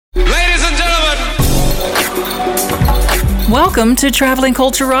Welcome to Traveling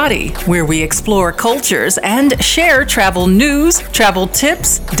Culturati, where we explore cultures and share travel news, travel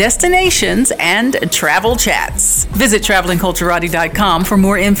tips, destinations, and travel chats. Visit travelingculturati.com for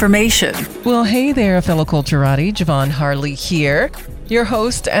more information. Well, hey there, fellow Culturati. Ja'Vonne Harley here, your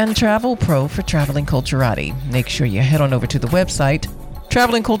host and travel pro for Traveling Culturati. Make sure you head on over to the website,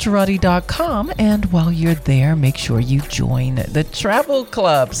 travelingculturati.com, and while you're there, make sure you join the travel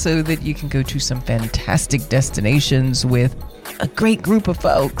club so that you can go to some fantastic destinations with a great group of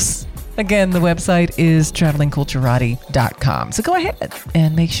folks. Again, the website is travelingculturati.com. So go ahead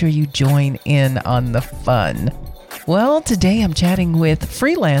and make sure you join in on the fun. Well, today I'm chatting with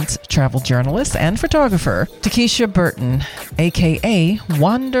freelance travel journalist and photographer Tykesha Burton, aka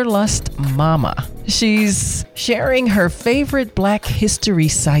Wanderlust Mama. She's sharing her favorite Black history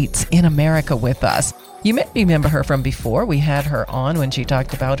sites in America with us. You may remember her from before. We had her on when she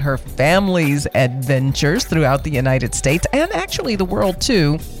talked about her family's adventures throughout the United States and actually the world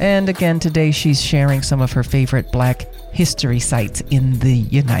too. And again, today she's sharing some of her favorite Black history sites in the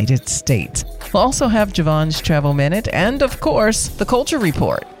United States. We'll also have Ja'Vonne's Travel Minute and, of course, the Culture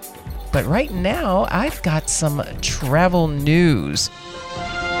Report. But right now, I've got some travel news.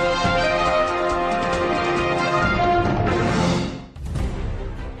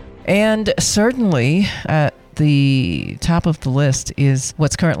 And certainly at the top of the list is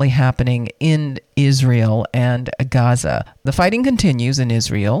what's currently happening in Israel and Gaza. The fighting continues in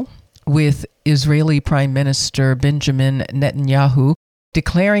Israel, with Israeli Prime Minister Benjamin Netanyahu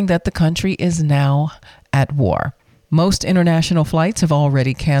declaring that the country is now at war. Most international flights have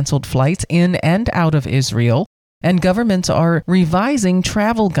already canceled flights in and out of Israel, and governments are revising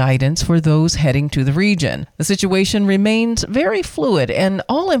travel guidance for those heading to the region. The situation remains very fluid, and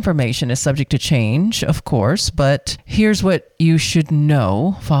all information is subject to change, of course, but here's what you should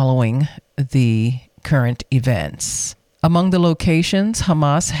know following the current events. Among the locations,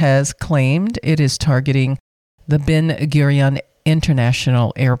 Hamas has claimed it is targeting the Ben Gurion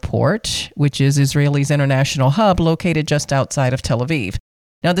International Airport, which is Israel's international hub located just outside of Tel Aviv.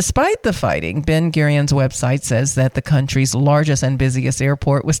 Now, despite the fighting, Ben Gurion's website says that the country's largest and busiest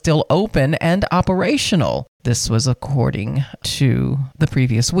airport was still open and operational. This was according to the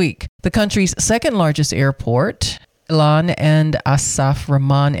previous week. The country's second largest airport, Ilan and Asaf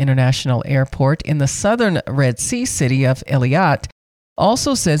Rahman International Airport in the southern Red Sea city of Eilat,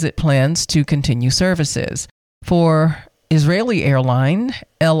 also says it plans to continue services. For Israeli airline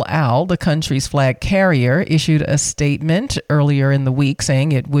El Al, the country's flag carrier, issued a statement earlier in the week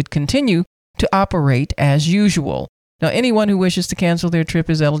saying it would continue to operate as usual. Now, anyone who wishes to cancel their trip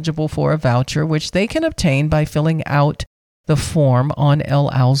is eligible for a voucher, which they can obtain by filling out the form on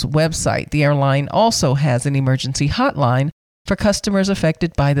El Al's website. The airline also has an emergency hotline for customers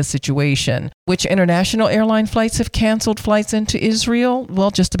affected by the situation. Which international airline flights have canceled flights into Israel? Well,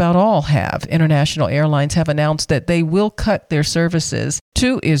 just about all have. International airlines have announced that they will cut their services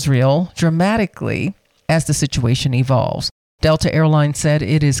to Israel dramatically as the situation evolves. Delta Airlines said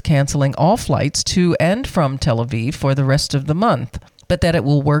it is canceling all flights to and from Tel Aviv for the rest of the month, but that it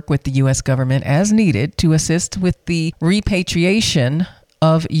will work with the U.S. government as needed to assist with the repatriation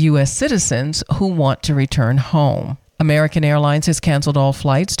of U.S. citizens who want to return home. American Airlines has canceled all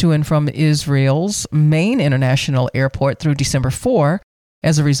flights to and from Israel's main international airport through December 4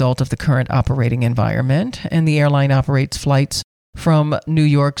 as a result of the current operating environment, and the airline operates flights from New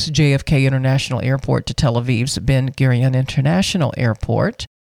York's JFK International Airport to Tel Aviv's Ben Gurion International Airport,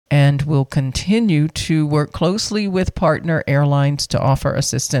 and will continue to work closely with partner airlines to offer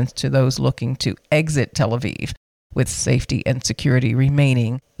assistance to those looking to exit Tel Aviv, with safety and security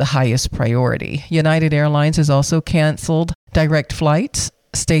remaining the highest priority. United Airlines has also canceled direct flights,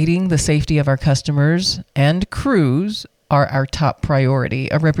 stating the safety of our customers and crews are our top priority.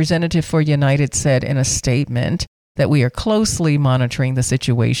 A representative for United said in a statement that we are closely monitoring the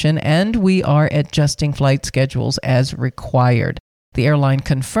situation and we are adjusting flight schedules as required. The airline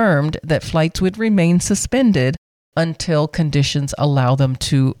confirmed that flights would remain suspended until conditions allow them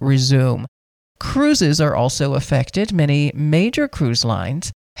to resume. Cruises are also affected. Many major cruise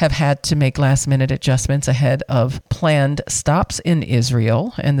lines have had to make last-minute adjustments ahead of planned stops in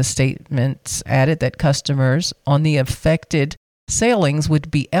Israel, and the statements added that customers on the affected sailings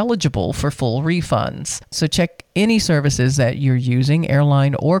would be eligible for full refunds. So check any services that you're using,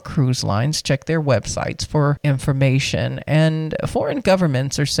 airline or cruise lines, check their websites for information. And foreign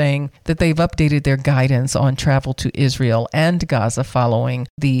governments are saying that they've updated their guidance on travel to Israel and Gaza following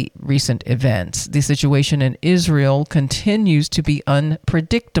the recent events. The situation in Israel continues to be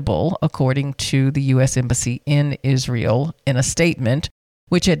unpredictable, according to the U.S. Embassy in Israel in a statement,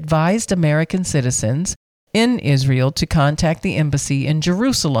 which advised American citizens in Israel to contact the embassy in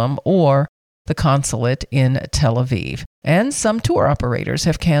Jerusalem or the consulate in Tel Aviv. And some tour operators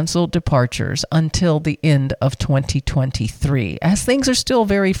have canceled departures until the end of 2023, as things are still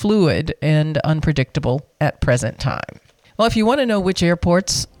very fluid and unpredictable at present time. Well, if you want to know which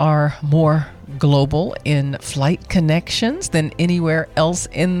airports are more global in flight connections than anywhere else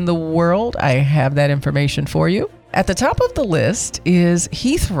in the world, I have that information for you. At the top of the list is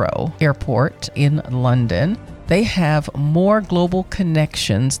Heathrow Airport in London. They have more global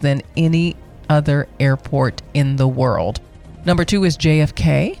connections than any other airport in the world. Number 2 is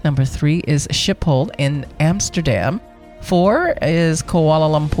JFK. Number 3 is Schiphol in Amsterdam. 4 is Kuala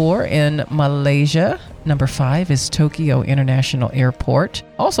Lumpur in Malaysia. Number 5 is Tokyo International Airport,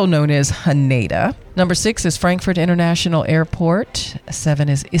 also known as Haneda. Number 6 is Frankfurt International Airport. 7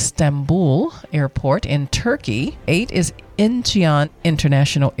 is Istanbul Airport in Turkey. 8 is Incheon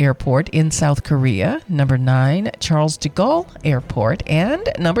International Airport in South Korea. Number 9, Charles de Gaulle Airport. And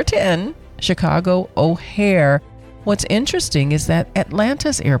number 10, Chicago O'Hare. What's interesting is that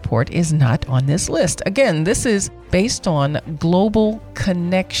Atlanta's airport is not on this list. Again, this is based on global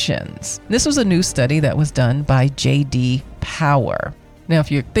connections. This was a new study that was done by J.D. Power. Now,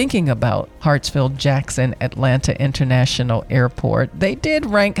 if you're thinking about Hartsfield-Jackson Atlanta International Airport, they did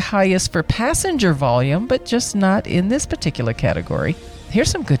rank highest for passenger volume, but just not in this particular category.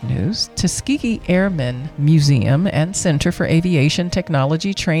 Here's some good news. Tuskegee Airmen Museum and Center for Aviation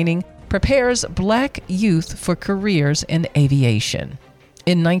Technology Training prepares Black youth for careers in aviation.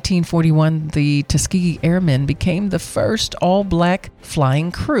 In 1941, the Tuskegee Airmen became the first all-black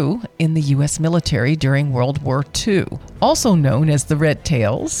flying crew in the U.S. military during World War II, also known as the Red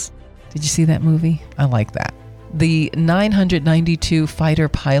Tails. Did you see that movie? I like that. The 992 fighter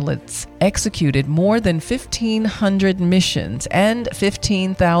pilots executed more than 1,500 missions and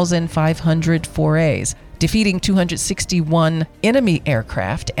 15,500 forays, defeating 261 enemy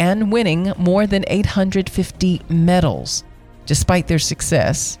aircraft and winning more than 850 medals. Despite their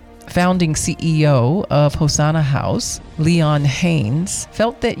success, founding CEO of Hosanna House, Leon Haynes,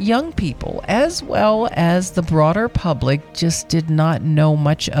 felt that young people, as well as the broader public, just did not know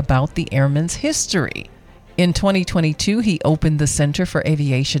much about the airmen's history. In 2022, he opened the Center for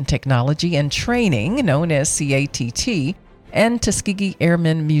Aviation Technology and Training, known as CATT, and Tuskegee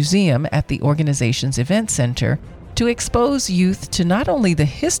Airmen Museum at the organization's event center to expose youth to not only the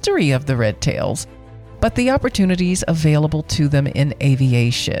history of the Red Tails, but the opportunities available to them in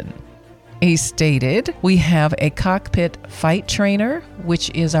aviation. He stated, "We have a cockpit flight trainer, which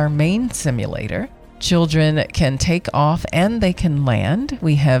is our main simulator. Children can take off and they can land.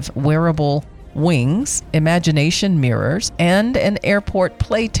 We have wearable wings, imagination mirrors, and an airport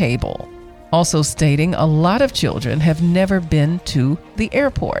play table." Also stating a lot of children have never been to the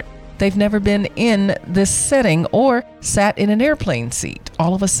airport. They've never been in this setting or sat in an airplane seat.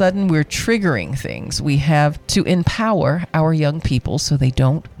 All of a sudden, we're triggering things. We have to empower our young people so they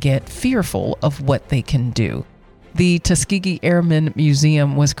don't get fearful of what they can do. The Tuskegee Airmen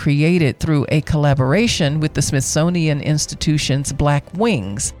Museum was created through a collaboration with the Smithsonian Institution's Black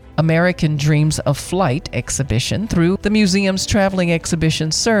Wings, American Dreams of Flight exhibition through the museum's traveling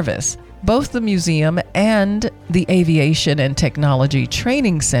exhibition service. Both the museum and the Aviation and Technology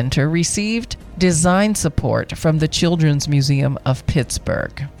Training Center received design support from the Children's Museum of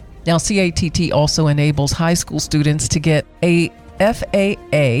Pittsburgh. Now, CATT also enables high school students to get a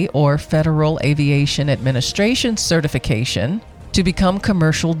FAA, or Federal Aviation Administration certification, to become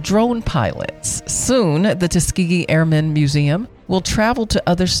commercial drone pilots. Soon, the Tuskegee Airmen Museum will travel to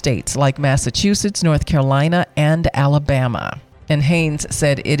other states like Massachusetts, North Carolina, and Alabama. And Haynes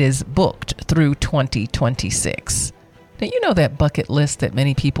said it is booked through 2026. Now, you know that bucket list that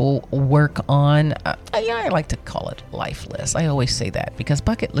many people work on? I like to call it life list. I always say that because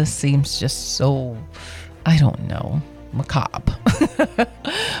bucket list seems just so, I don't know, macabre.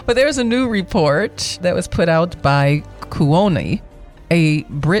 But there's a new report that was put out by Kuoni, a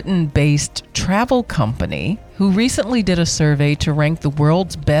Britain-based travel company who recently did a survey to rank the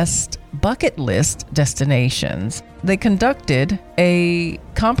world's best bucket list destinations. They conducted a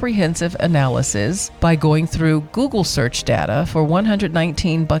comprehensive analysis by going through Google search data for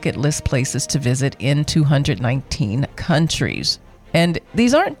 119 bucket list places to visit in 219 countries. And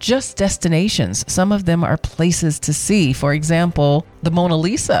these aren't just destinations. Some of them are places to see. For example, the Mona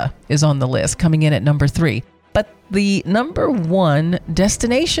Lisa is on the list, coming in at number 3. But the number 1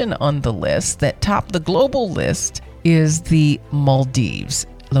 destination on the list that topped the global list is the Maldives,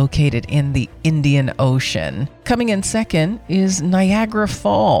 located in the Indian Ocean. Coming in second is Niagara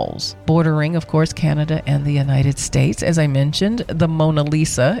Falls, bordering, of course, Canada and the United States. As I mentioned, the Mona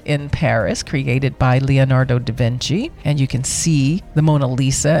Lisa in Paris, created by Leonardo da Vinci. And you can see the Mona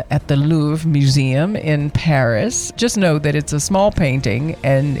Lisa at the Louvre Museum in Paris. Just know that it's a small painting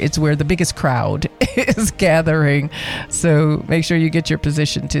and it's where the biggest crowd is gathering. So make sure you get your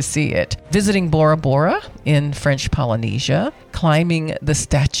position to see it. Visiting Bora Bora in French Polynesia, climbing the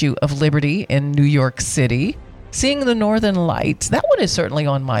Statue of Liberty in New York City, seeing the Northern Lights. That one is certainly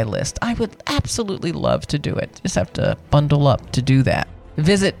on my list. I would absolutely love to do it. Just have to bundle up to do that.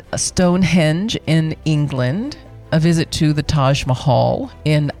 Visit Stonehenge in England. A visit to the Taj Mahal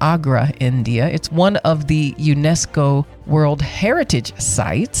in Agra, India. It's one of the UNESCO World Heritage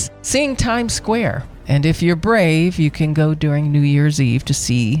Sites. Seeing Times Square. And if you're brave, you can go during New Year's Eve to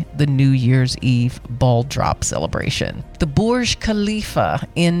see the New Year's Eve ball drop celebration. The Burj Khalifa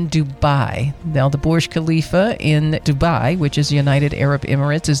in Dubai. Now, the Burj Khalifa in Dubai, which is United Arab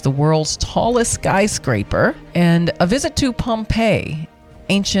Emirates, is the world's tallest skyscraper. And a visit to Pompeii,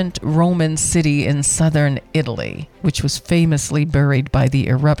 ancient Roman city in southern Italy, which was famously buried by the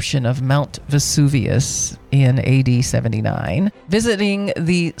eruption of Mount Vesuvius in AD 79. Visiting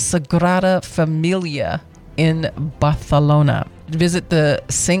the Sagrada Familia in Barcelona. Visit the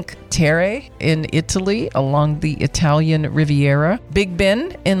Cinque Terre in Italy along the Italian Riviera. Big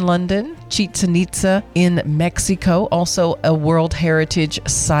Ben in London. Chichen Itza in Mexico, also a World Heritage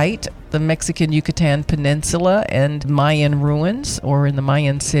Site. The Mexican Yucatan Peninsula and Mayan ruins, or in the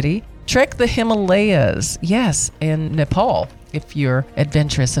Mayan city. Trek the Himalayas, yes, in Nepal, if you're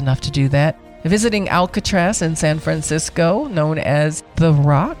adventurous enough to do that. Visiting Alcatraz in San Francisco, known as The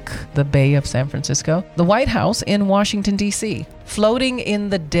Rock, the Bay of San Francisco. The White House in Washington, D.C. Floating in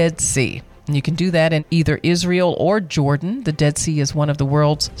the Dead Sea. And you can do that in either Israel or Jordan. The Dead Sea is one of the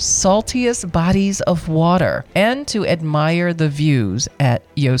world's saltiest bodies of water. And to admire the views at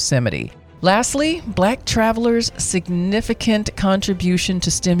Yosemite. Lastly, Black travelers' significant contribution to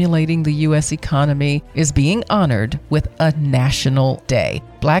stimulating the U.S. economy is being honored with a national day.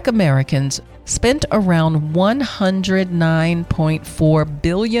 Black Americans spent around $109.4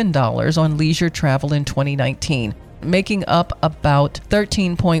 billion on leisure travel in 2019. Making up about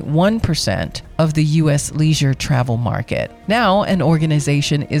 13.1% of the U.S. leisure travel market. Now, an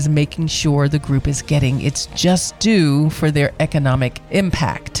organization is making sure the group is getting its just due for their economic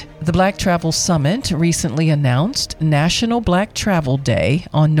impact. The Black Travel Summit recently announced National Black Travel Day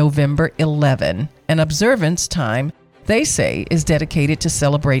on November 11, an observance time they say is dedicated to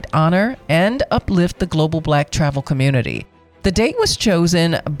celebrate, honor, and uplift the global Black travel community. The date was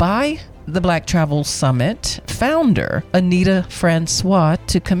chosen by the Black Travel Summit founder, Anita Francois,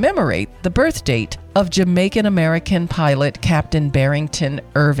 to commemorate the birth date of Jamaican-American pilot Captain Barrington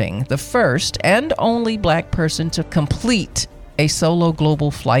Irving, the first and only Black person to complete a solo global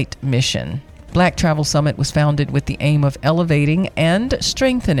flight mission. Black Travel Summit was founded with the aim of elevating and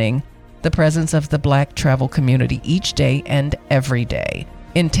strengthening the presence of the Black travel community each day and every day.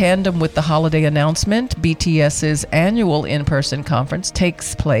 In tandem with the holiday announcement, BTS's annual in-person conference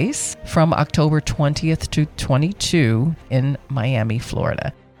takes place from October 20th to 22 in Miami,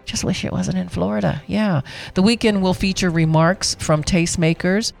 Florida. Just wish it wasn't in Florida. Yeah. The weekend will feature remarks from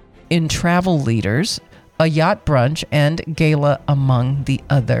tastemakers, in-travel leaders, a yacht brunch, and gala, among the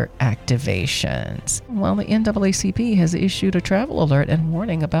other activations. Well, the NAACP has issued a travel alert and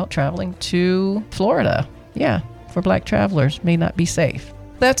warning about traveling to Florida. Yeah, for Black travelers, may not be safe.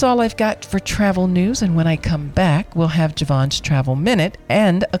 That's all I've got for travel news, and when I come back, we'll have Ja'Vonne's Travel Minute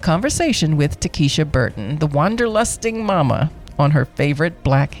and a conversation with Tykesha Burton, the wanderlusting mama, on her favorite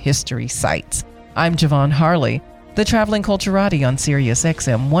Black history sites. I'm Ja'Vonne Harley, the Traveling Culturati on Sirius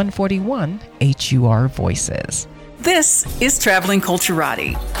XM 141 HUR Voices. This is Traveling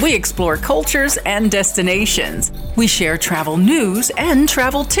Culturati. We explore cultures and destinations. We share travel news and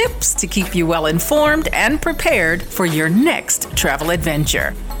travel tips to keep you well informed and prepared for your next travel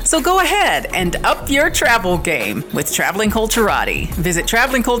adventure. So go ahead and up your travel game with Traveling Culturati. Visit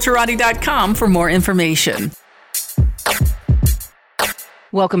travelingculturati.com for more information.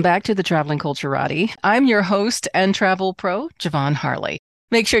 Welcome back to the Traveling Culturati. I'm your host and travel pro, Ja'Vonne Harley.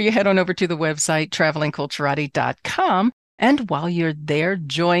 Make sure you head on over to the website, travelingculturati.com. And while you're there,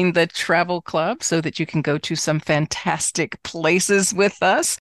 join the travel club so that you can go to some fantastic places with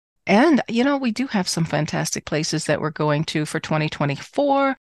us. And, you know, we do have some fantastic places that we're going to for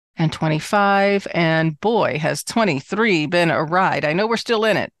 2024 and 25. And boy, has 23 been a ride. I know we're still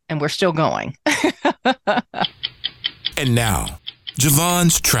in it and we're still going. And now,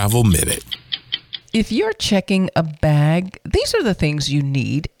 Ja'Vonne's Travel Minute. If you're checking a bag, these are the things you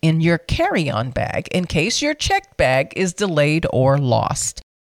need in your carry-on bag in case your checked bag is delayed or lost.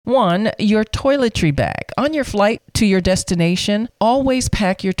 1, your toiletry bag. On your flight to your destination, always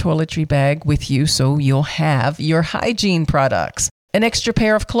pack your toiletry bag with you so you'll have your hygiene products. An extra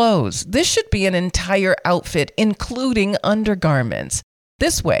pair of clothes. This should be an entire outfit, including undergarments.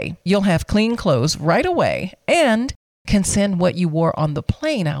 This way, you'll have clean clothes right away and can send what you wore on the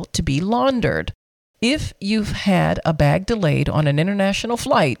plane out to be laundered. If you've had a bag delayed on an international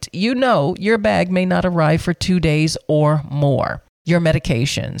flight, you know your bag may not arrive for 2 days or more. Your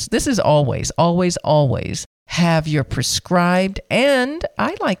medications. This is always have your prescribed, and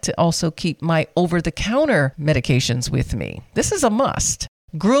I like to also keep my over-the-counter medications with me. This is a must.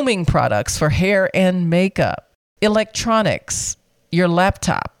 Grooming products for hair and makeup. Electronics, your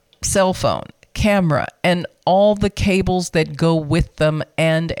laptop, cell phone, camera, and all the cables that go with them,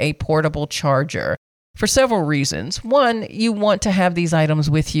 and a portable charger. For several reasons. 1, you want to have these items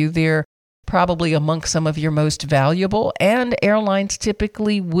with you. They're probably among some of your most valuable, and airlines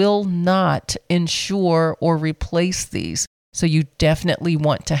typically will not insure or replace these. So you definitely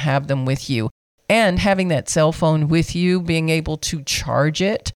want to have them with you. And having that cell phone with you, being able to charge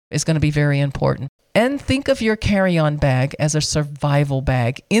it is going to be very important. And think of your carry-on bag as a survival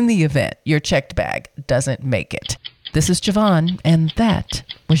bag in the event your checked bag doesn't make it. This is Ja'Vonne, and that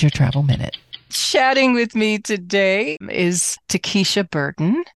was your Travel Minute. Chatting with me today is Tykesha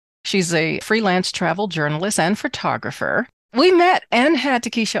Burton. She's a freelance travel journalist and photographer. We met and had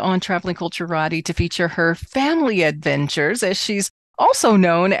Tykesha on Traveling Culturati to feature her family adventures, as she's also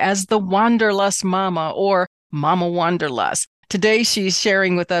known as the Wanderlust Mama or Mama Wanderlust. Today, she's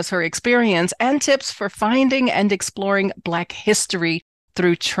sharing with us her experience and tips for finding and exploring Black history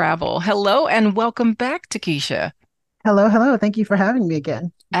through travel. Hello and welcome back, Tykesha. Hello. Thank you for having me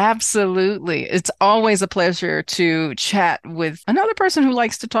again. Absolutely. It's always a pleasure to chat with another person who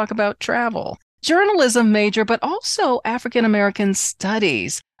likes to talk about travel. Journalism major, but also African American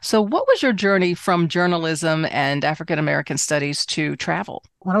studies. So what was your journey from journalism and African American studies to travel?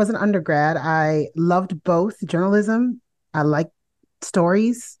 When I was an undergrad, I loved both journalism. I like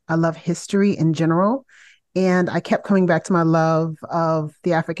stories. I love history in general. And I kept coming back to my love of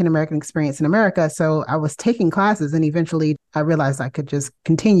the African American experience in America. So I was taking classes, and eventually I realized I could just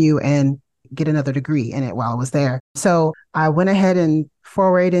continue and get another degree in it while I was there. So I went ahead and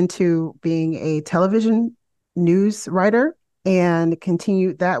forayed into being a television news writer and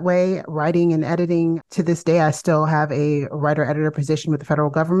continued that way, writing and editing. To this day, I still have a writer-editor position with the federal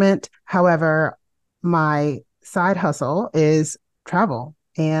government. However, my side hustle is travel,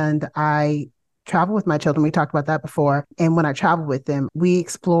 and I travel with my children. We talked about that before. And when I travel with them, we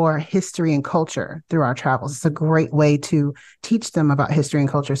explore history and culture through our travels. It's a great way to teach them about history and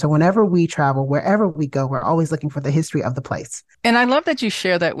culture. So whenever we travel, wherever we go, we're always looking for the history of the place. And I love that you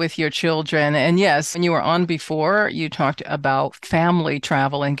share that with your children. And yes, when you were on before, you talked about family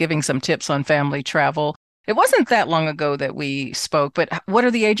travel and giving some tips on family travel. It wasn't that long ago that we spoke, but what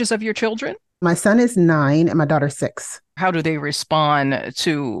are the ages of your children? My son is 9 and my daughter's 6. How do they respond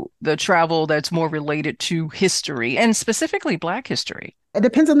to the travel that's more related to history and specifically Black history? It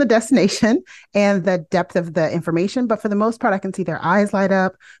depends on the destination and the depth of the information. But for the most part, I can see their eyes light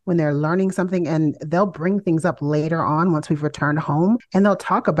up when they're learning something, and they'll bring things up later on once we've returned home. And they'll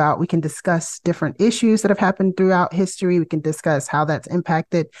talk about, we can discuss different issues that have happened throughout history. We can discuss how that's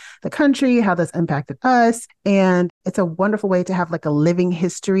impacted the country, how that's impacted us. And it's a wonderful way to have like a living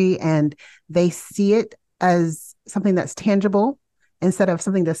history, and they see it as something that's tangible instead of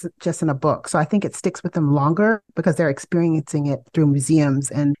something that's just in a book. So I think it sticks with them longer because they're experiencing it through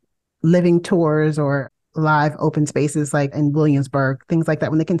museums and living tours or live open spaces like in Williamsburg, things like that.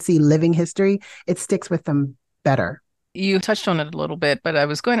 When they can see living history, it sticks with them better. You touched on it a little bit, but I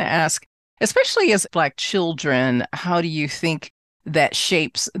was going to ask, especially as Black children, how do you think that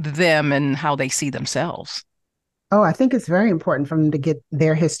shapes them and how they see themselves? Oh, I think it's very important for them to get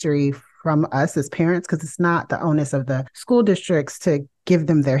their history from us as parents, because it's not the onus of the school districts to give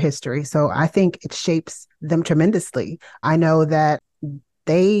them their history. So I think it shapes them tremendously. I know that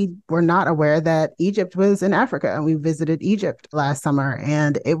they were not aware that Egypt was in Africa, and we visited Egypt last summer,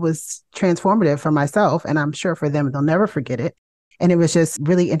 and it was transformative for myself, and I'm sure for them, they'll never forget it. And it was just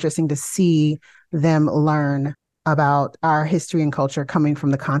really interesting to see them learn about our history and culture coming from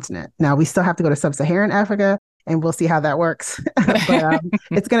the continent. Now, we still have to go to sub-Saharan Africa and we'll see how that works. But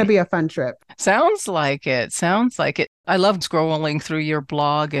it's going to be a fun trip. Sounds like it. Sounds like it. I love scrolling through your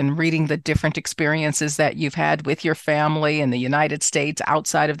blog and reading the different experiences that you've had with your family in the United States,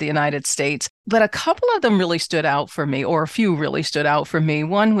 outside of the United States. But a couple of them really stood out for me, or a few really stood out for me.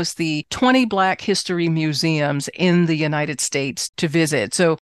 One was the 20 Black history museums in the United States to visit.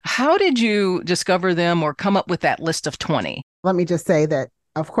 So how did you discover them or come up with that list of 20? Let me just say that,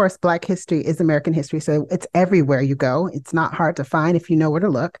 of course, Black history is American history. So it's everywhere you go. It's not hard to find if you know where to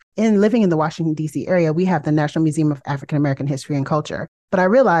look. In living in the Washington, D.C. area, we have the National Museum of African American History and Culture. But I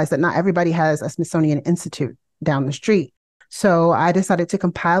realized that not everybody has a Smithsonian Institute down the street. So I decided to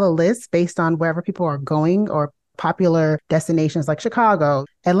compile a list based on wherever people are going or popular destinations like Chicago,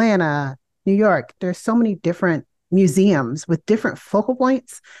 Atlanta, New York. There's so many different museums with different focal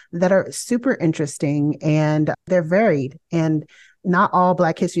points that are super interesting, and they're varied. And not all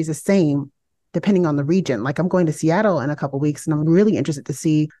Black history is the same depending on the region. Like I'm going to Seattle in a couple of weeks, and I'm really interested to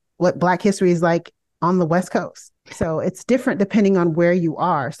see what Black history is like on the West Coast. So it's different depending on where you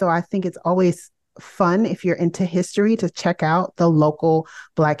are. So I think it's always fun if you're into history to check out the local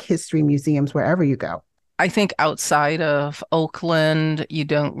Black history museums wherever you go. I think outside of Oakland, you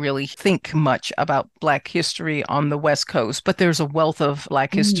don't really think much about Black history on the West Coast, but there's a wealth of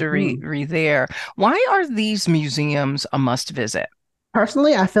Black history there. Why are these museums a must visit?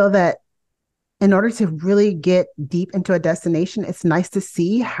 Personally, I feel that in order to really get deep into a destination, it's nice to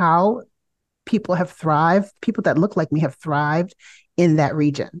see how people have thrived, people that look like me have thrived in that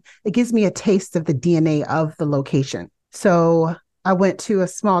region. It gives me a taste of the DNA of the location. So I went to a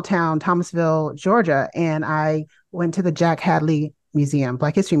small town, Thomasville, Georgia, and I went to the Jack Hadley Museum,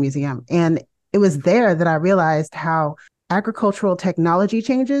 Black History Museum. And it was there that I realized how agricultural technology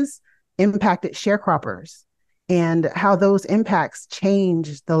changes impacted sharecroppers and how those impacts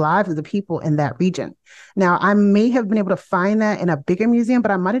changed the lives of the people in that region. Now, I may have been able to find that in a bigger museum,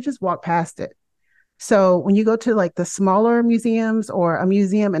 but I might have just walked past it. So when you go to like the smaller museums or a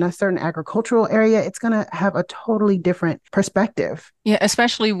museum in a certain agricultural area, it's going to have a totally different perspective. Yeah,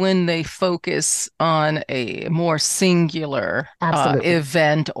 especially when they focus on a more singular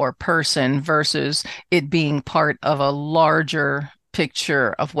event or person versus it being part of a larger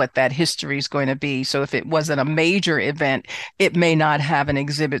picture of what that history is going to be. So if it wasn't a major event, it may not have an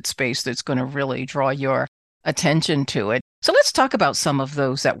exhibit space that's going to really draw your attention to it. So let's talk about some of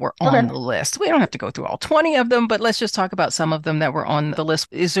those that were on the list. We don't have to go through all 20 of them, but let's just talk about some of them that were on the list.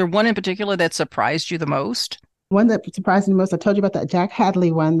 Is there one in particular that surprised you the most? One that surprised me the most, I told you about that Jack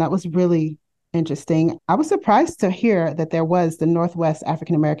Hadley one. That was really interesting. I was surprised to hear that there was the Northwest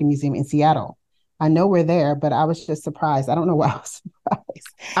African American Museum in Seattle. I know we're there, but I was just surprised. I don't know why I was surprised.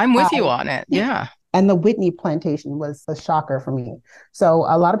 I'm with you on it. Yeah. And the Whitney plantation was a shocker for me. So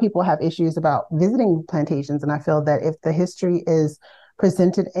a lot of people have issues about visiting plantations. And I feel that if the history is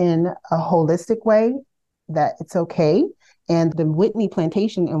presented in a holistic way, that it's okay. And the Whitney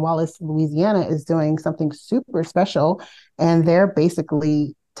plantation in Wallace, Louisiana is doing something super special. And they're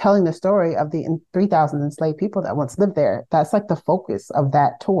basically telling the story of the 3,000 enslaved people that once lived there. That's like the focus of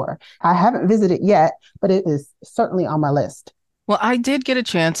that tour. I haven't visited yet, but it is certainly on my list. Well, I did get a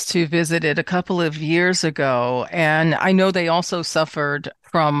chance to visit it a couple of years ago, and I know they also suffered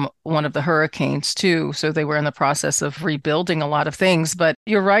from one of the hurricanes too. So they were in the process of rebuilding a lot of things. But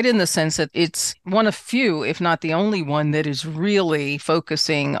you're right in the sense that it's one of few, if not the only one, that is really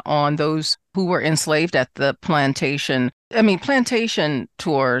focusing on those who were enslaved at the plantation. I mean, plantation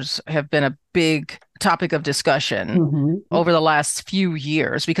tours have been a big topic of discussion over the last few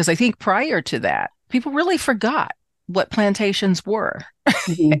years, because I think prior to that, people really forgot what plantations were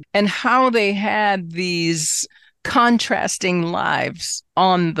and how they had these contrasting lives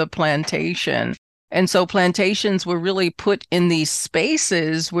on the plantation. And so plantations were really put in these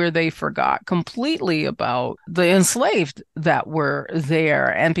spaces where they forgot completely about the enslaved that were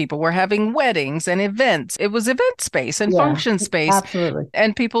there, and people were having weddings and events. It was event space and function space. Absolutely.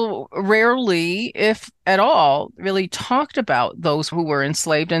 And people rarely, if at all, really talked about those who were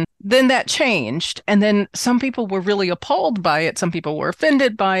enslaved. And then that changed. And then some people were really appalled by it. Some people were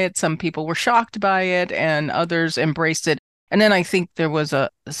offended by it. Some people were shocked by it, and others embraced it. And then I think there was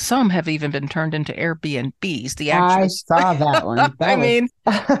some have even been turned into Airbnbs. I saw that one.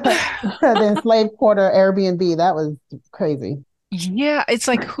 The enslaved quarter Airbnb, that was crazy. Yeah, it's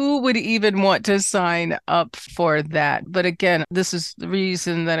like, who would even want to sign up for that? But again, this is the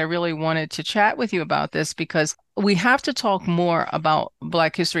reason that I really wanted to chat with you about this, because we have to talk more about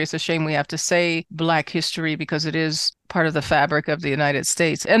Black history. It's a shame we have to say Black history, because it is part of the fabric of the United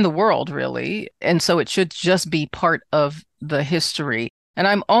States and the world, really. And so it should just be part of the history. And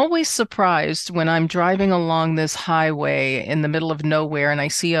I'm always surprised when I'm driving along this highway in the middle of nowhere and I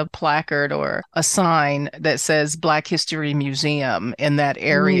see a placard or a sign that says Black History Museum in that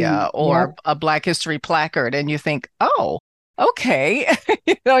area or Yep. a Black History placard. And you think, oh, okay.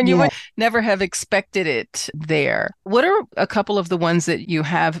 And you Yeah. would never have expected it there. What are a couple of the ones that you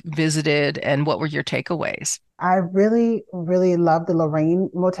have visited and what were your takeaways? I really, really love the Lorraine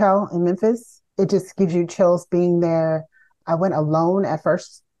Motel in Memphis. It just gives you chills being there. I went alone at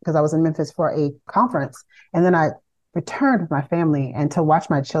first because I was in Memphis for a conference. And then I returned with my family and to watch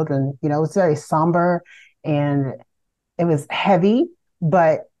my children, it was very somber and it was heavy,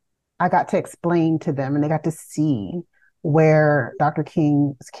 but I got to explain to them and they got to see where Dr.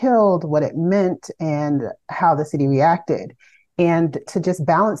 King was killed, what it meant, and how the city reacted. And to just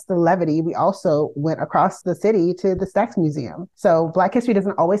balance the levity, we also went across the city to the Stax Museum. So Black history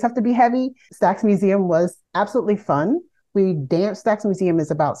doesn't always have to be heavy. Stax Museum was absolutely fun. We danced. Stax Museum is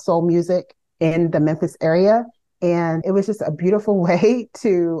about soul music in the Memphis area. And it was just a beautiful way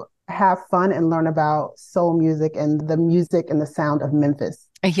to have fun and learn about soul music and the music and the sound of Memphis.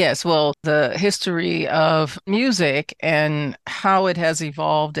 Yes, well, the history of music and how it has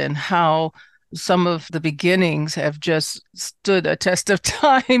evolved and how some of the beginnings have just stood a test of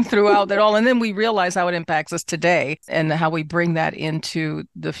time throughout it all. And then we realize how it impacts us today and how we bring that into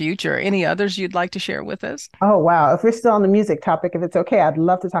the future. Any others you'd like to share with us? Oh, wow. If we're still on the music topic, if it's okay, I'd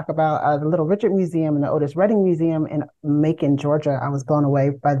love to talk about the Little Richard Museum and the Otis Redding Museum in Macon, Georgia. I was blown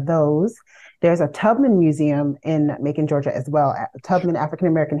away by those. There's a Tubman Museum in Macon, Georgia as well, Tubman African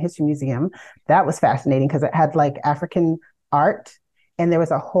American History Museum. That was fascinating because it had like African art and there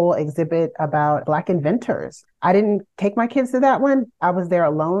was a whole exhibit about Black inventors. I didn't take my kids to that one. I was there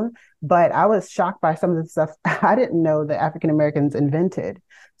alone, but I was shocked by some of the stuff I didn't know that African Americans invented.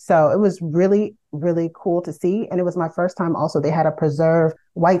 So it was really, really cool to see. And it was my first time also. They had a preserved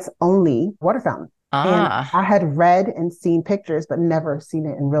whites only water fountain. And Ah, I had read and seen pictures, but never seen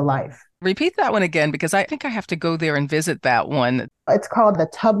it in real life. repeat that one again because I think I have to go there and visit that one. It's called the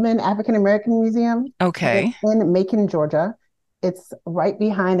Tubman African American Museum. And it's Okay. in Macon, Georgia. It's right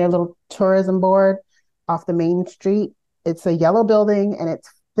behind their little tourism board off the main street. It's a yellow building and it's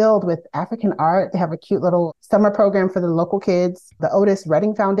filled with African art. They have a cute little summer program for the local kids. The Otis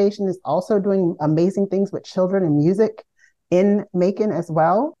Redding Foundation is also doing amazing things with children and music in Macon as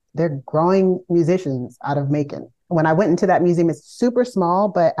well. They're growing musicians out of Macon. When I went into that museum, it's super small,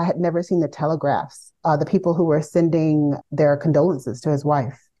 but I had never seen the telegraphs, the people who were sending their condolences to his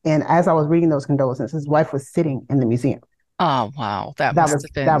wife. And as I was reading those condolences, his wife was sitting in the museum. Oh, wow. That That must was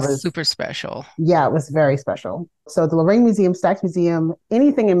have been that was super special. Yeah, it was very special. So the Lorraine Museum, Stax Museum,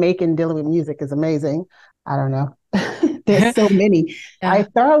 anything in Macon dealing with music is amazing. I don't know. There's so many. I Yeah.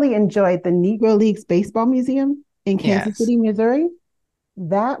 thoroughly enjoyed the Negro Leagues Baseball Museum in Kansas Yes. City, Missouri.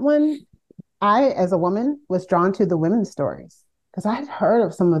 That one, I, as a woman, was drawn to the women's stories because I had heard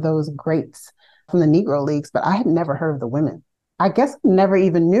of some of those greats from the Negro Leagues, but I had never heard of the women. I guess I never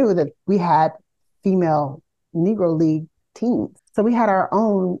even knew that we had female Negro League teams. So we had our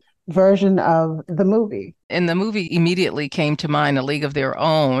own version of the movie. And the movie immediately came to mind, A League of Their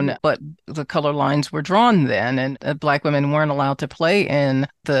Own, but the color lines were drawn then, and Black women weren't allowed to play in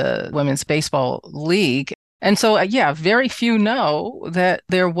the Women's Baseball League. And so, yeah, very few know that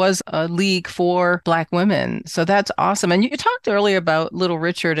there was a league for Black women. So that's awesome. And you talked earlier about Little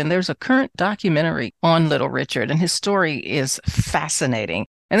Richard, and there's a current documentary on Little Richard, and his story is fascinating.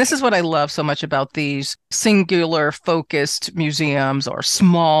 And this is what I love so much about these singular focused museums or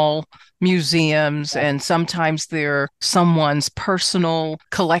small museums. And sometimes they're someone's personal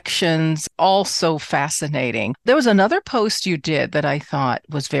collections, also fascinating. There was another post you did that I thought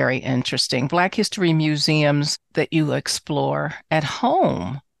was very interesting, Black History museums that you explore at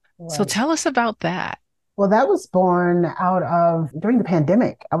home. So Right. tell us about that. Well, that was born out of during the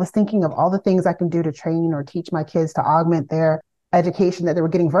pandemic. I was thinking of all the things I can do to train or teach my kids to augment their education that they were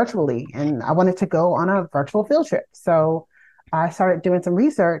getting virtually. And I wanted to go on a virtual field trip. So I started doing some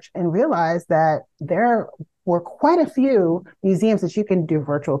research and realized that there were quite a few museums that you can do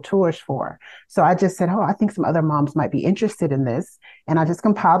virtual tours for. So I just said, oh, I think some other moms might be interested in this. And I just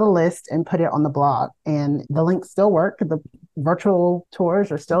compiled a list and put it on the blog. And the links still work. The virtual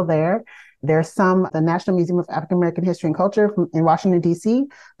tours are still there. There's the National Museum of African American History and Culture in Washington, D.C.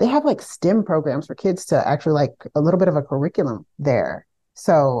 They have like STEM programs for kids to actually like a little bit of a curriculum there.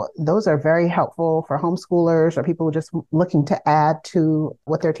 So those are very helpful for homeschoolers or people just looking to add to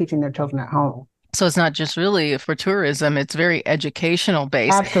what they're teaching their children at home. So it's not just really for tourism, it's very educational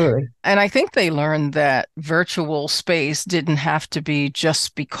based. Absolutely. And I think they learned that virtual space didn't have to be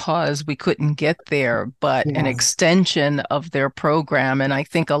just because we couldn't get there, but an Yes. extension of their program. And I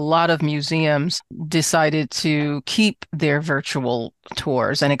think a lot of museums decided to keep their virtual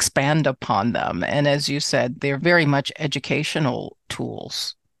tours and expand upon them. And as you said, they're very much educational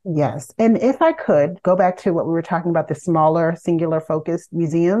tools. Yes. And if I could go back to what we were talking about, the smaller, singular focused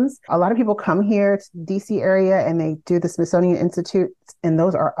museums, a lot of people come here to the DC area and they do the Smithsonian Institute, and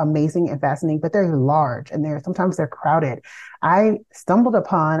those are amazing and fascinating, but they're large and sometimes they're crowded. I stumbled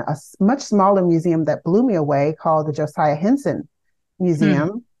upon a much smaller museum that blew me away called the Josiah Henson Hmm.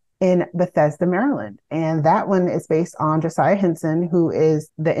 Museum in Bethesda, Maryland. And that one is based on Josiah Henson, who is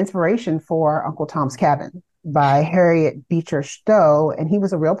the inspiration for Uncle Tom's Cabin by Harriet Beecher Stowe. And he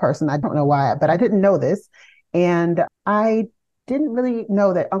was a real person. I don't know why, but I didn't know this. And I didn't really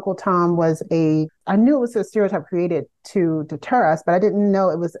know that Uncle Tom I knew it was a stereotype created to deter us, but I didn't know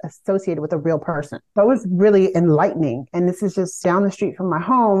it was associated with a real person. So it was really enlightening. And this is just down the street from my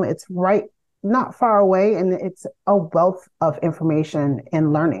home. It's right, not far away. And it's a wealth of information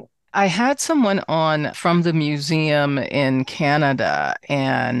and learning. I had someone on from the museum in Canada,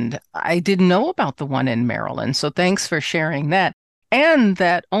 and I didn't know about the one in Maryland. So thanks for sharing that. And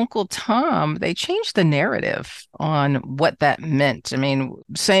that Uncle Tom, they changed the narrative on what that meant. I mean,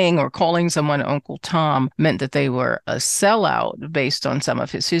 saying or calling someone Uncle Tom meant that they were a sellout based on some of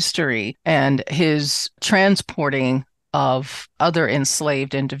his history and his transporting of other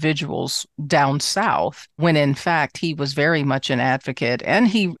enslaved individuals down south, when in fact he was very much an advocate and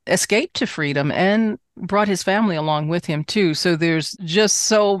he escaped to freedom and brought his family along with him too. So there's just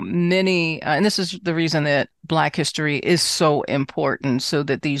so many, and this is the reason that Black history is so important, so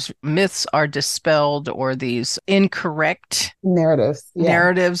that these myths are dispelled or these incorrect Narratives. Yeah.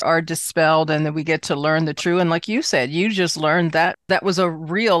 narratives are dispelled, and then we get to learn the true. And like you said, you just learned that that was a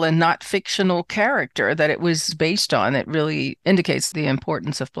real and not fictional character that it was based on. It really indicates the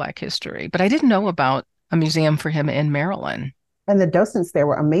importance of Black history. But I didn't know about a museum for him in Maryland. And the docents there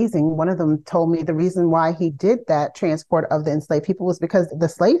were amazing. One of them told me the reason why he did that transport of the enslaved people was because the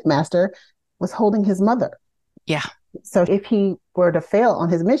slave master was holding his mother. Yeah, So if he were to fail on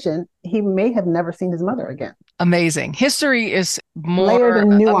his mission, he may have never seen his mother again. amazing. History is Layered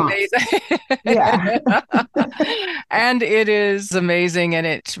more and nuanced. amazing. Yeah. And it is amazing, and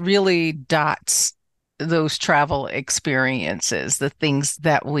it really dots those travel experiences, the things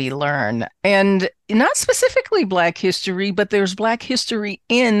that we learn. And not specifically Black history, but there's Black history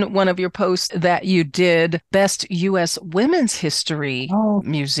in one of your posts that you did, Best U.S. Women's History Oh,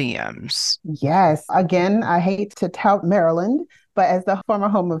 Museums. yes. Again, I hate to tout Maryland, but as the former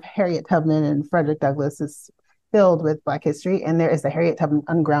home of Harriet Tubman and Frederick Douglass is filled with Black history, and there is the Harriet Tubman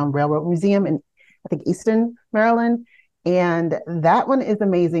Underground Railroad Museum in, I think, Easton, Maryland. And that one is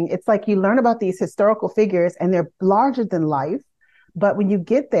amazing. It's like you learn about these historical figures and they're larger than life. But when you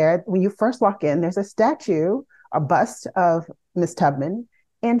get there, when you first walk in, there's a statue, a bust of Miss Tubman,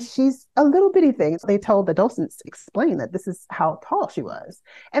 and she's a little bitty thing. So they told the docents explain that this is how tall she was.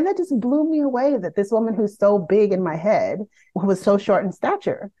 And that just blew me away that this woman who's so big in my head, who was so short in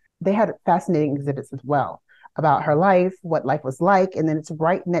stature, they had fascinating exhibits as well about her life, what life was like. And then it's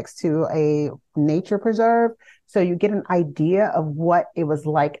right next to a nature preserve. So you get an idea of what it was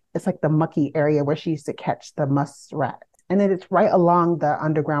like. It's like the mucky area where she used to catch the muskrat. And then it's right along the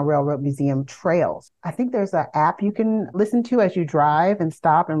Underground Railroad Museum trails. I think there's an app you can listen to as you drive and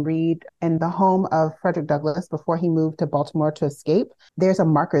stop and read. In the home of Frederick Douglass before he moved to Baltimore to escape, there's a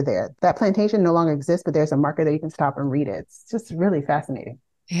marker there. That plantation no longer exists, but there's a marker there you can stop and read it. It's just really fascinating.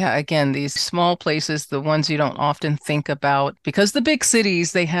 Yeah, again, these small places, the ones you don't often think about, because the big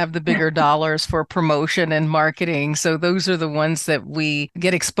cities, they have the bigger dollars for promotion and marketing. So those are the ones that we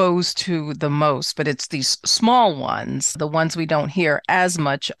get exposed to the most. But it's these small ones, the ones we don't hear as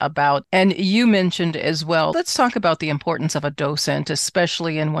much about. And you mentioned as well, let's talk about the importance of a docent,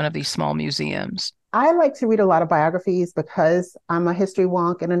 especially in one of these small museums. I like to read a lot of biographies because I'm a history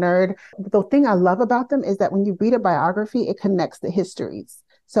wonk and a nerd. The thing I love about them is that when you read a biography, it connects the histories.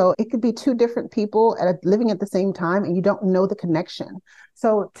 So it could be two different people living at the same time and you don't know the connection.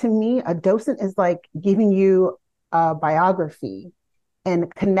 So to me, a docent is like giving you a biography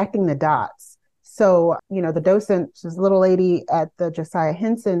and connecting the dots. So, the docent, this little lady at the Josiah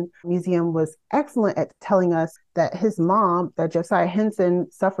Henson Museum, was excellent at telling us that his mom, that Josiah Henson,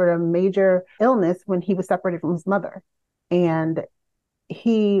 suffered a major illness when he was separated from his mother. And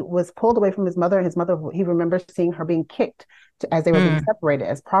he was pulled away from his mother, and his mother, he remembers seeing her being kicked as they were being separated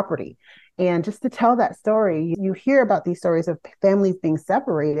as property. And just to tell that story, you hear about these stories of families being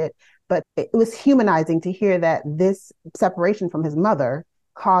separated, But it was humanizing to hear that this separation from his mother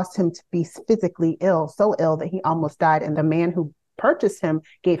caused him to be physically ill, so ill that he almost died. And the man who purchased him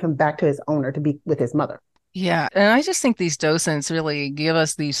gave him back to his owner to be with his mother. Yeah, and I just think these docents really give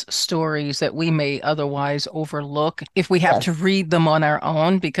us these stories that we may otherwise overlook if we have to Yes. read them on our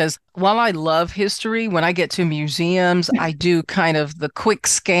own. Because while I love history, when I get to museums, I do kind of the quick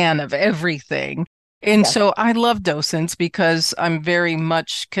scan of everything. And Yes. so I love docents because I'm very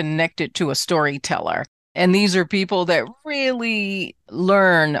much connected to a storyteller. And these are people that really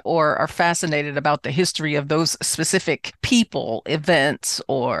learn or are fascinated about the history of those specific people, events,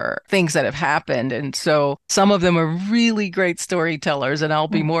 or things that have happened. And so some of them are really great storytellers, and I'll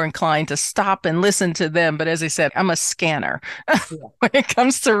be more inclined to stop and listen to them. But as I said, I'm a scanner Yeah. when it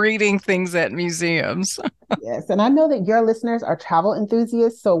comes to reading things at museums. Yes. And I know that your listeners are travel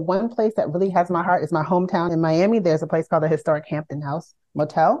enthusiasts. So one place that really has my heart is my hometown in Miami. There's a place called the Historic Hampton House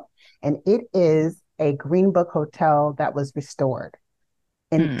Motel, and it is a Green Book hotel that was restored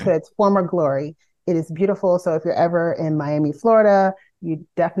into Hmm. its former glory. It is beautiful. So if you're ever in Miami, Florida, you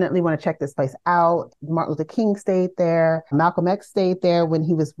definitely want to check this place out. Martin Luther King stayed there. Malcolm X stayed there when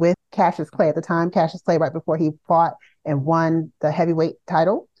he was with Cassius Clay at the time. Cassius Clay, right before he fought and won the heavyweight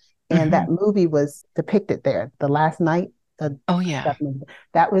title. And Hmm. that movie was depicted there. The Last Night, the Oh, yeah. that movie,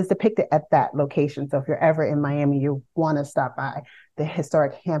 that was depicted at that location. So if you're ever in Miami, you want to stop by the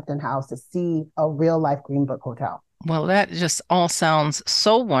historic Hampton House to see a real life Green Book hotel. Well, that just all sounds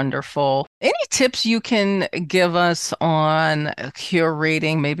so wonderful. Any tips you can give us on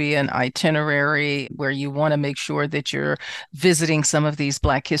curating maybe an itinerary where you want to make sure that you're visiting some of these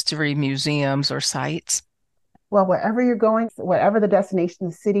Black history museums or sites? Well, wherever you're going, whatever the destination,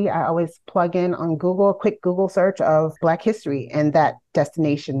 the city, I always plug in on Google, a quick Google search of Black history and that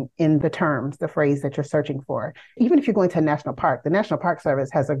destination in the terms, the phrase that you're searching for. Even if you're going to a national park, the National Park Service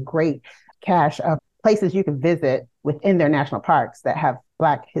has a great cache of places you can visit within their national parks that have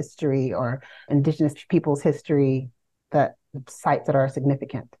Black history or Indigenous people's history, that sites that are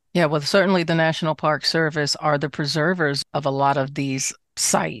significant. Yeah, well, certainly the National Park Service are the preservers of a lot of these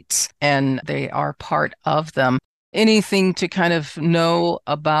sites, and they are part of them. Anything to kind of know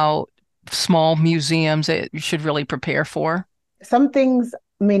about small museums that you should really prepare for? Some things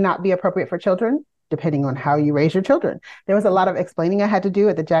may not be appropriate for children, depending on how you raise your children. There was a lot of explaining I had to do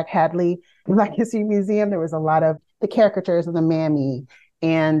at the Jack Hadley Black History Museum. There was a lot of the caricatures of the mammy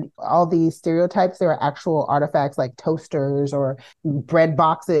and all these stereotypes. There were actual artifacts like toasters or bread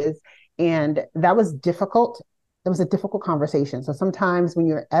boxes. And that was difficult. It was a difficult conversation. So sometimes when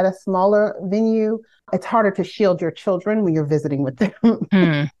you're at a smaller venue, it's harder to shield your children when you're visiting with them.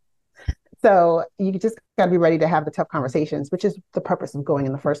 Hmm. So you just got to be ready to have the tough conversations, which is the purpose of going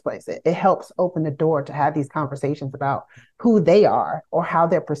in the first place. It helps open the door to have these conversations about who they are or how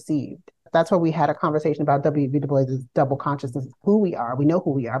they're perceived. That's where we had a conversation about W.B. Du Bois' double consciousness, who we are. We know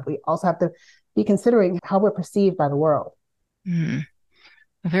who we are, but we also have to be considering how we're perceived by the world. Hmm.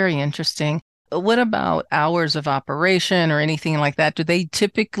 Very interesting. What about hours of operation or anything like that? Do they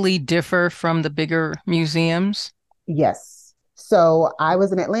typically differ from the bigger museums? Yes. So I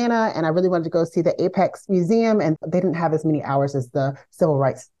was in Atlanta and I really wanted to go see the Apex Museum, and they didn't have as many hours as the Civil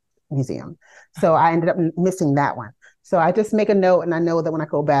Rights Museum. So I ended up missing that one. So I just make a note, and I know that when I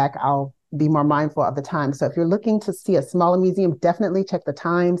go back, I'll be more mindful of the time. So if you're looking to see a smaller museum, definitely check the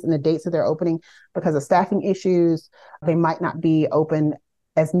times and the dates of their opening because of staffing issues. They might not be open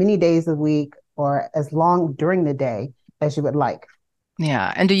as many days a week or as long during the day as you would like.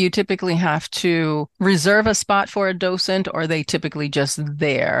 Yeah. And do you typically have to reserve a spot for a docent, or are they typically just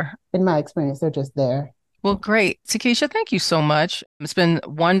there? In my experience, they're just there. Well, great. Tykesha, thank you so much. It's been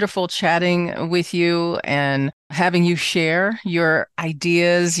wonderful chatting with you and having you share your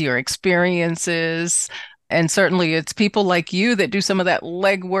ideas, your experiences. And certainly it's people like you that do some of that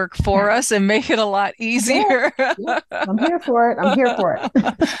legwork for us and make it a lot Yes, easier. yes, I'm here for it. I'm here for it.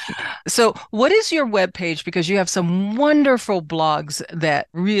 So, what is your webpage? Because you have some wonderful blogs that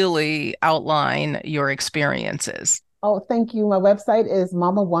really outline your experiences. Oh, thank you. My website is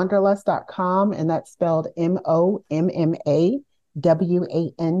mamawanderlust.com, and that's spelled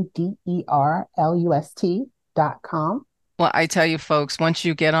MOMMAWANDERLUST.com. Well, I tell you, folks, once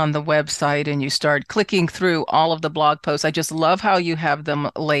you get on the website and you start clicking through all of the blog posts, I just love how you have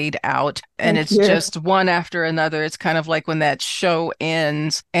them laid out. And Thank it's you. just one after another. It's kind of like when that show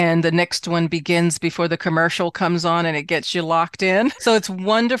ends and the next one begins before the commercial comes on and it gets you locked in. So it's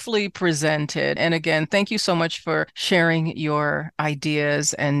wonderfully presented. And again, thank you so much for sharing your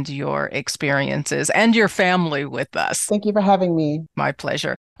ideas and your experiences and your family with us. Thank you for having me. My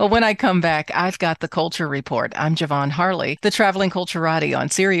pleasure. Well, when I come back, I've got the Culture Report. I'm Ja'Vonne Harley, the Traveling Culturati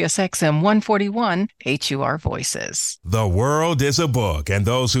on Sirius XM 141 HUR Voices. The world is a book, and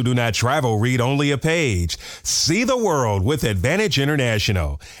those who do not travel read only a page. See the world with Advantage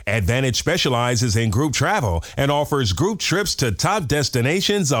International. Advantage specializes in group travel and offers group trips to top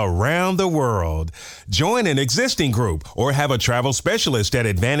destinations around the world. Join an existing group or have a travel specialist at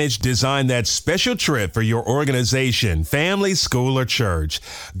Advantage design that special trip for your organization, family, school, or church.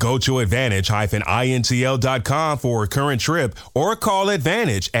 Go to advantage-intl.com for a current trip or call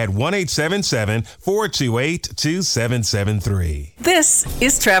Advantage at 1-877-428-2773. This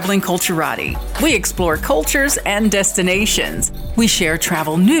is Traveling Culturati. We explore cultures and destinations. We share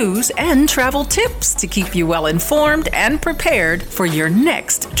travel news and travel tips to keep you well informed and prepared for your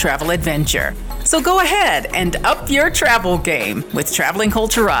next travel adventure. So go ahead and up your travel game with Traveling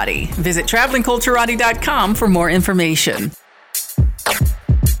Culturati. Visit travelingculturati.com for more information.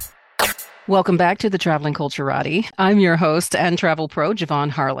 Welcome back to the Traveling Culturati. I'm your host and travel pro,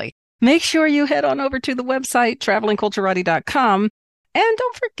 Ja'Vonne Harley. Make sure you head on over to the website, travelingculturati.com, and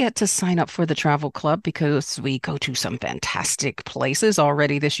don't forget to sign up for the travel club because we go to some fantastic places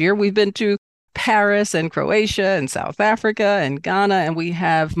already this year. We've been to Paris and Croatia and South Africa and Ghana, and we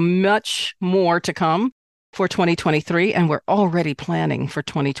have much more to come for 2023, and we're already planning for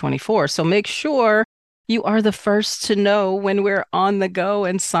 2024. So make sure you are the first to know when we're on the go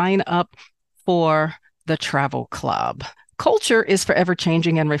and sign up for the travel club. Culture is forever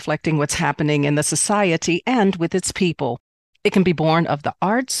changing and reflecting what's happening in the society and with its people. It can be born of the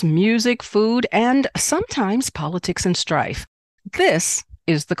arts, music, food, and sometimes politics and strife. This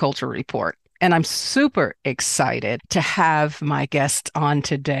is the Culture Report. And I'm super excited to have my guest on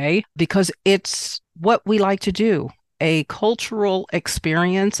today because it's what we like to do. A cultural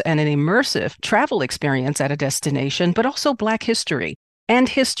experience and an immersive travel experience at a destination, but also Black history and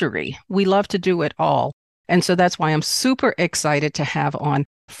history. We love to do it all. And so that's why I'm super excited to have on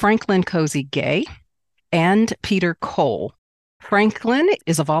Franklin Cozy Gay and Peter Cole. Franklin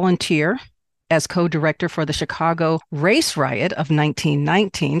is a volunteer as co-director for the Chicago Race Riot of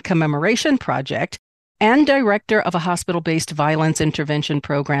 1919 Commemoration Project and director of a hospital-based violence intervention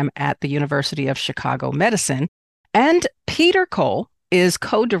program at the University of Chicago Medicine. And Peter Cole is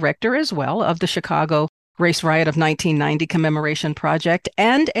co-director as well of the Chicago Race Riot of 1990 Commemoration Project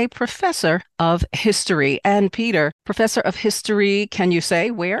and a professor of history. And Peter, professor of history, can you say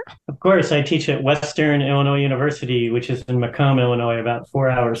where? Of course, I teach at Western Illinois University, which is in Macomb, Illinois, about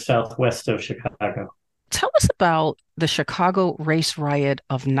 4 hours southwest of Chicago. Tell us about the Chicago Race Riot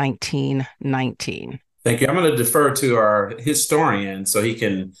of 1919. Thank you. I'm going to defer to our historian so he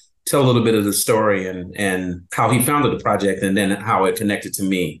can tell a little bit of the story and how he founded the project and then how it connected to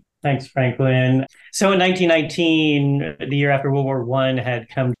me. Thanks, Franklin. So in 1919, the year after World War I had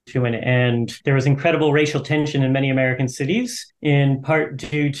come to an end, there was incredible racial tension in many American cities, in part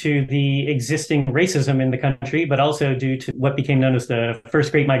due to the existing racism in the country, but also due to what became known as the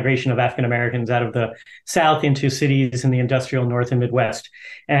first great migration of African Americans out of the South into cities in the industrial North and Midwest.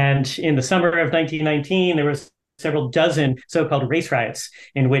 And in the summer of 1919, there was several dozen so-called race riots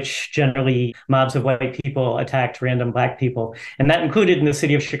in which generally mobs of white people attacked random Black people. And that included in the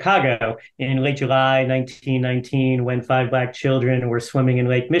city of Chicago in late July 1919, when 5 Black children were swimming in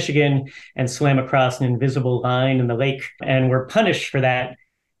Lake Michigan and swam across an invisible line in the lake and were punished for that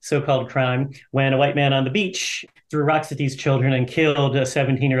so-called crime when a white man on the beach threw rocks at these children and killed a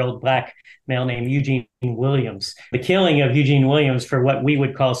 17-year-old Black male named Eugene Williams. The killing of Eugene Williams for what we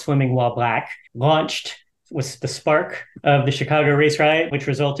would call swimming while Black was the spark of the Chicago Race Riot, which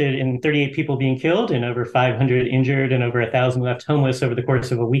resulted in 38 people being killed and over 500 injured and over 1,000 left homeless over the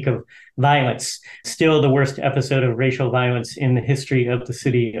course of a week of violence. Still the worst episode of racial violence in the history of the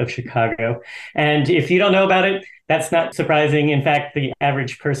city of Chicago. And if you don't know about it, that's not surprising. In fact, the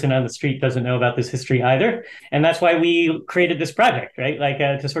average person on the street doesn't know about this history either. And that's why we created this project, right?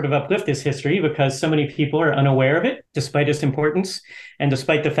 To sort of uplift this history because so many people are unaware of it, despite its importance. And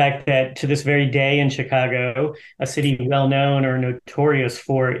despite the fact that to this very day in Chicago, a city well known or notorious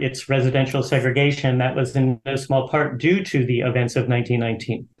for its residential segregation, that was in no small part due to the events of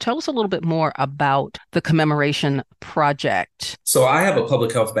 1919. Tell us a little bit more about the commemoration project. So I have a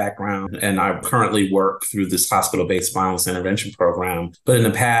public health background and I currently work through this hospital-based violence intervention program. But in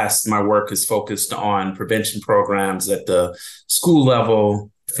the past, my work is focused on prevention programs at the school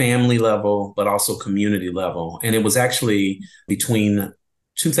level, family level, but also community level. And it was actually between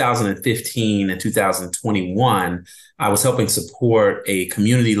 2015 and 2021, I was helping support a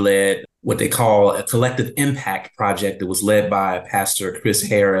community-led what they call a collective impact project that was led by Pastor Chris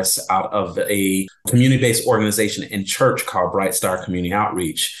Harris out of a community-based organization in church called Bright Star Community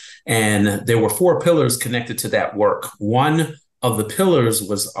Outreach. And there were 4 pillars connected to that work. One of the pillars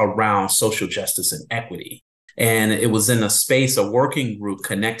was around social justice and equity. And it was in a space, a working group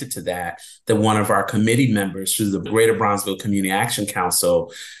connected to that one of our committee members through the Greater Brownsville Community Action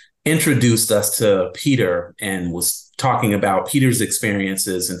Council introduced us to Peter and was talking about Peter's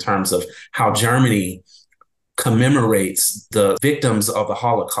experiences in terms of how Germany commemorates the victims of the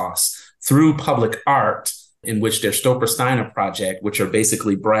Holocaust through public art, in which their Stoker-Steiner project, which are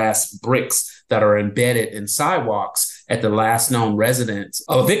basically brass bricks that are embedded in sidewalks at the last known residence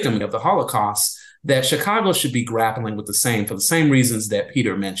of a victim of the Holocaust, that Chicago should be grappling with for the same reasons that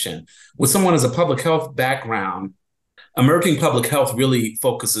Peter mentioned. With someone as a public health background, emerging public health really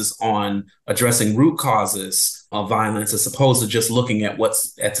focuses on addressing root causes of violence as opposed to just looking at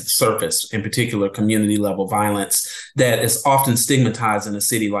what's at the surface, in particular community level violence that is often stigmatized in a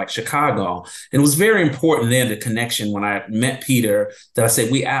city like Chicago. And it was very important then, the connection when I met Peter, that I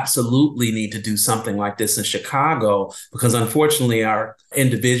said, we absolutely need to do something like this in Chicago, because unfortunately our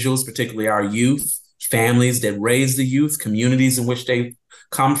individuals, particularly our youth, families that raise the youth, communities in which they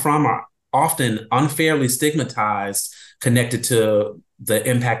come from, are often unfairly stigmatized, connected to the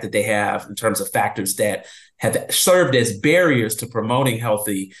impact that they have in terms of factors that have served as barriers to promoting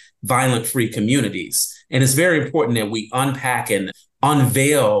healthy, violent-free communities. And it's very important that we unpack and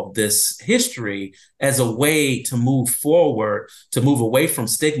unveil this history as a way to move forward, to move away from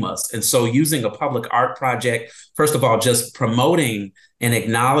stigmas. And so using a public art project, first of all, just promoting and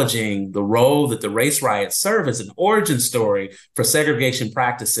acknowledging the role that the race riots serve as an origin story for segregation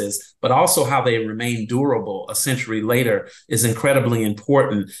practices, but also how they remain durable a century later, is incredibly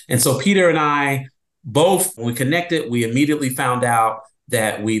important. And so Peter and I both, when we connected, we immediately found out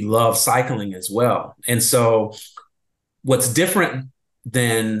that we love cycling as well. And so what's different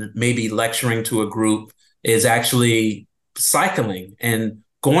than maybe lecturing to a group is actually cycling and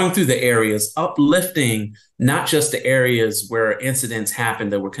going through the areas, uplifting not just the areas where incidents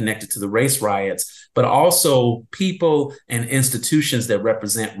happened that were connected to the race riots, but also people and institutions that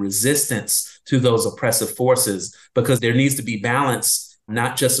represent resistance to those oppressive forces, because there needs to be balance,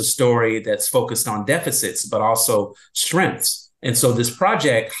 not just a story that's focused on deficits, but also strengths. And so this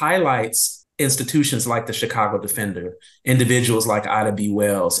project highlights institutions like the Chicago Defender, individuals like Ida B.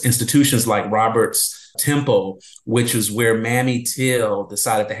 Wells, institutions like Roberts Temple, which is where Mamie Till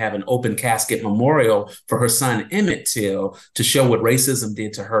decided to have an open casket memorial for her son, Emmett Till, to show what racism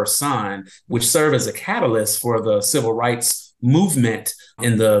did to her son, which served as a catalyst for the civil rights movement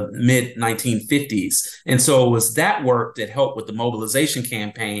in the mid 1950s. And so it was that work that helped with the mobilization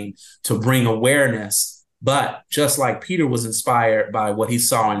campaign to bring awareness. But just like Peter was inspired by what he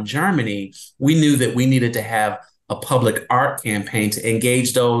saw in Germany, we knew that we needed to have a public art campaign to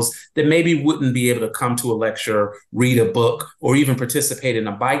engage those that maybe wouldn't be able to come to a lecture, read a book, or even participate in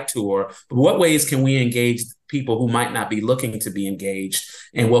a bike tour. But what ways can we engage people who might not be looking to be engaged?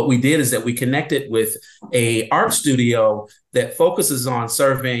 And what we did is that we connected with an art studio that focuses on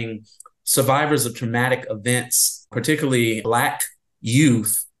serving survivors of traumatic events, particularly Black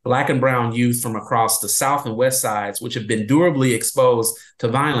youth, Black and brown youth from across the South and West sides, which have been durably exposed to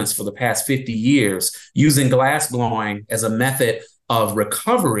violence for the past 50 years, using glass blowing as a method of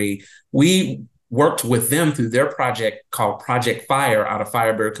recovery. We worked with them through their project called Project Fire out of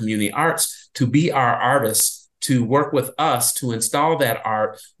Firebird Community Arts to be our artists, to work with us to install that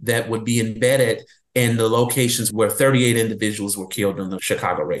art that would be embedded in the locations where 38 individuals were killed in the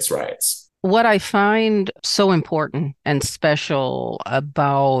Chicago race riots. What I find so important and special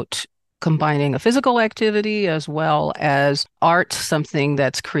about combining a physical activity as well as art, something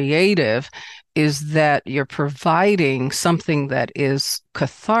that's creative, is that you're providing something that is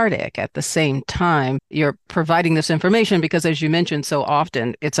cathartic at the same time. You're providing this information because, as you mentioned so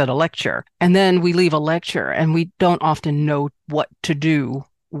often, it's at a lecture. And then we leave a lecture and we don't often know what to do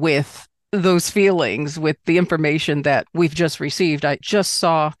with those feelings, with the information that we've just received. I just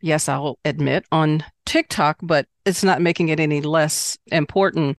saw, yes, I'll admit, on TikTok, but it's not making it any less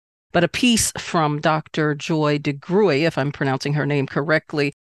important, but a piece from Dr. Joy DeGruy, if I'm pronouncing her name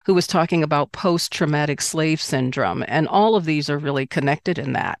correctly, who was talking about post-traumatic slave syndrome. And all of these are really connected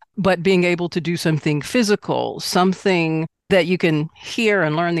in that. But being able to do something physical, something that you can hear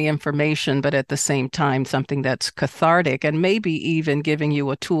and learn the information, but at the same time, something that's cathartic and maybe even giving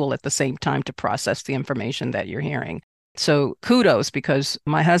you a tool at the same time to process the information that you're hearing. So kudos, because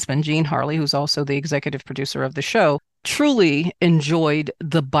my husband, Ja'Vonne Harley, who's also the executive producer of the show, truly enjoyed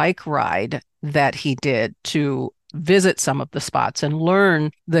the bike ride that he did to visit some of the spots and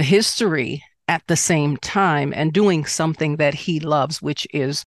learn the history at the same time and doing something that he loves, which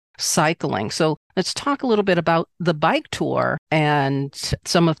is cycling. So let's talk a little bit about the bike tour and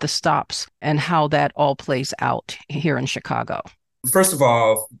some of the stops and how that all plays out here in Chicago. First of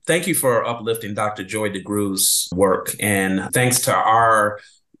all, thank you for uplifting Dr. Joy DeGrew's work. And thanks to our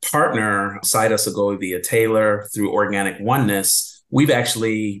partner, Saida Segovia Taylor, through Organic Oneness, we've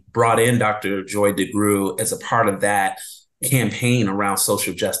actually brought in Dr. Joy DeGrew as a part of that campaign around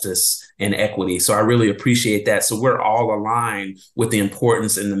social justice and equity. So I really appreciate that. So we're all aligned with the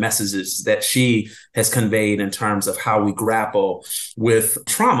importance and the messages that she has conveyed in terms of how we grapple with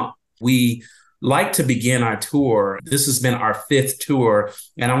trauma. We like to begin our tour. This has been our 5th tour.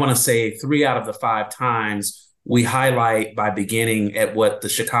 And I want to say 3 out of the 5 times we highlight by beginning at what the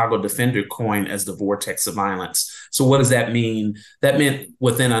Chicago Defender coined as the vortex of violence. So what does that mean? That meant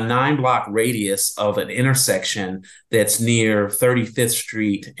within a 9-block radius of an intersection that's near 35th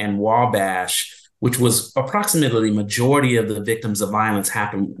Street and Wabash, which was approximately the majority of the victims of violence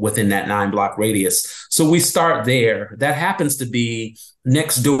happened within that 9-block radius. So we start there. That happens to be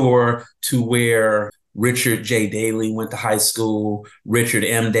next door to where Richard J. Daley went to high school. Richard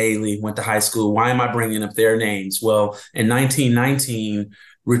M. Daley went to high school. Why am I bringing up their names? Well, in 1919,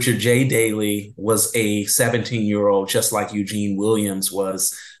 Richard J. Daley was a 17-year-old, just like Eugene Williams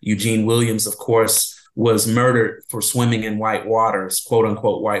was. Eugene Williams, of course, was murdered for swimming in white waters, quote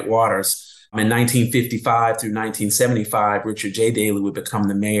unquote, white waters. In 1955 through 1975, Richard J. Daley would become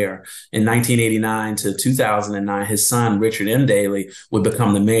the mayor. In 1989 to 2009, his son, Richard M. Daley, would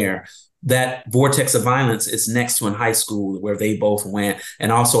become the mayor. That vortex of violence is next to a high school where they both went,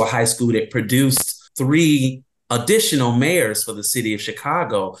 and also a high school that produced 3 additional mayors for the city of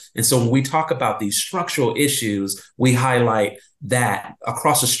Chicago. And so when we talk about these structural issues, we highlight that.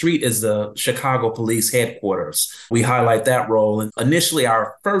 Across the street is the Chicago Police Headquarters. We highlight that role. And initially,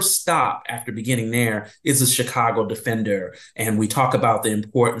 our first stop after beginning there is the Chicago Defender. And we talk about the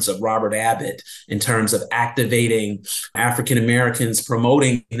importance of Robert Abbott in terms of activating African Americans,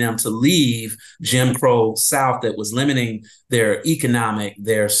 promoting them to leave Jim Crow South that was limiting their economic,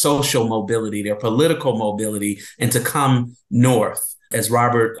 their social mobility, their political mobility, and to come north. As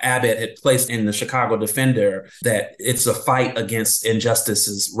Robert Abbott had placed in the Chicago Defender, that it's a fight against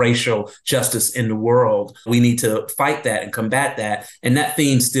injustices, racial justice in the world. We need to fight that and combat that. And that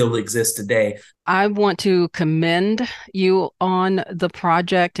theme still exists today. I want to commend you on the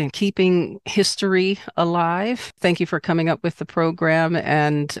project and keeping history alive. Thank you for coming up with the program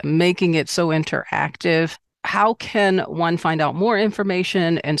and making it so interactive. How can one find out more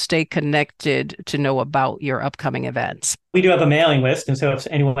information and stay connected to know about your upcoming events? We do have a mailing list. And so if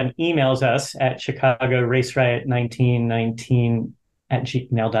anyone emails us at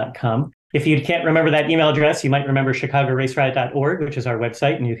chicagoraceriot1919@gmail.com. If you can't remember that email address, you might remember chicagoraceriot.org, which is our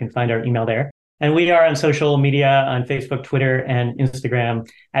website, and you can find our email there. And we are on social media on Facebook, Twitter, and Instagram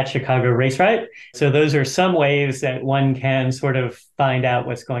at Chicago Race Riot. So those are some ways that one can sort of find out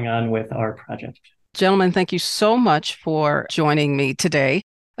what's going on with our project. Gentlemen, thank you so much for joining me today.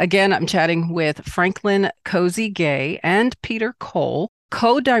 Again, I'm chatting with Franklin Cozy Gay and Peter Cole,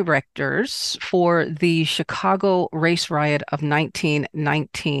 co-directors for the Chicago Race Riot of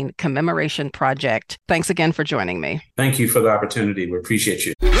 1919 Commemoration Project. Thanks again for joining me. Thank you for the opportunity. We appreciate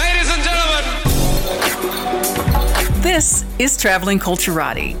you. Ladies and gentlemen! This is Traveling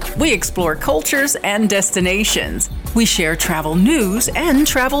Culturati. We explore cultures and destinations. We share travel news and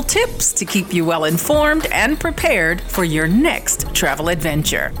travel tips to keep you well informed and prepared for your next travel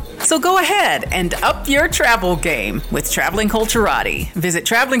adventure. So go ahead and up your travel game with Traveling Culturati. Visit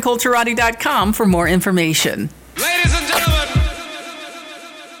travelingculturati.com for more information.